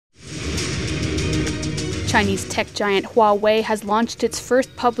Chinese tech giant Huawei has launched its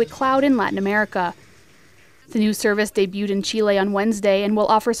first public cloud in Latin America. The new service debuted in Chile on Wednesday and will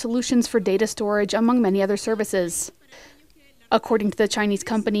offer solutions for data storage, among many other services. According to the Chinese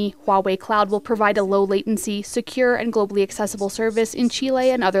company, Huawei Cloud will provide a low-latency, secure, and globally accessible service in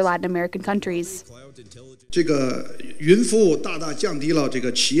Chile and other Latin American countries. 这个云服务大大降低了这个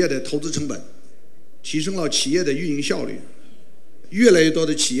企业的投资成本，提升了企业的运营效率。越来越多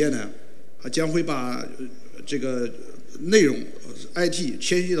的企业呢，将会把这个内容 IT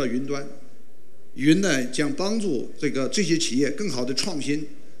迁移到云端。云呢，将帮助这些企业更好的创新，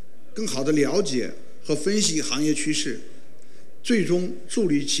更好的了解和分析行业趋势。 最终助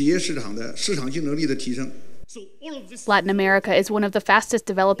力企业市场的市场竞争力的提升。 Latin America is one of the fastest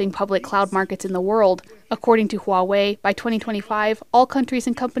developing public cloud markets in the world. According to Huawei, by 2025, all countries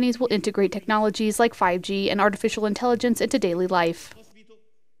and companies will integrate technologies like 5G and artificial intelligence into daily life.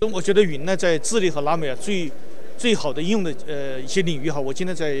 我觉得云呢，在智利和拉美最好的应用的一些领域哈，我今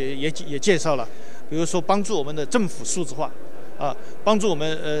天也介绍了，比如说帮助我们的政府数字化。 帮助我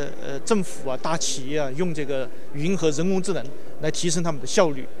们政府啊、大企业啊，用这个云和人工智能来提升他们的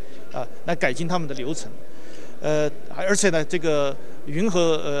效率，来改进他们的流程，而且呢，这个云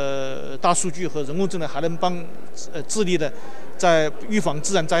和大数据和人工智能还能帮智利的在预防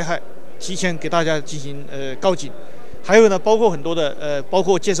自然灾害，提前给大家进行告警，还有呢，包括很多的包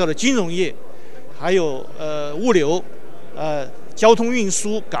括介绍的金融业，还有物流，交通运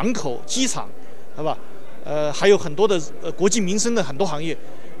输、港口、机场，好吧？ 还有很多的国计民生的很多行业，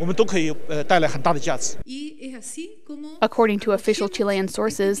我们都可以带来很大的价值。According to official Chilean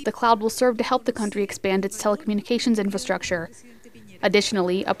sources, the cloud will serve to help the country expand its telecommunications infrastructure.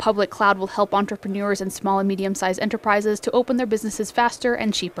 Additionally, a public cloud will help entrepreneurs and small and medium-sized enterprises to open their businesses faster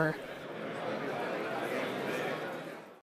and cheaper.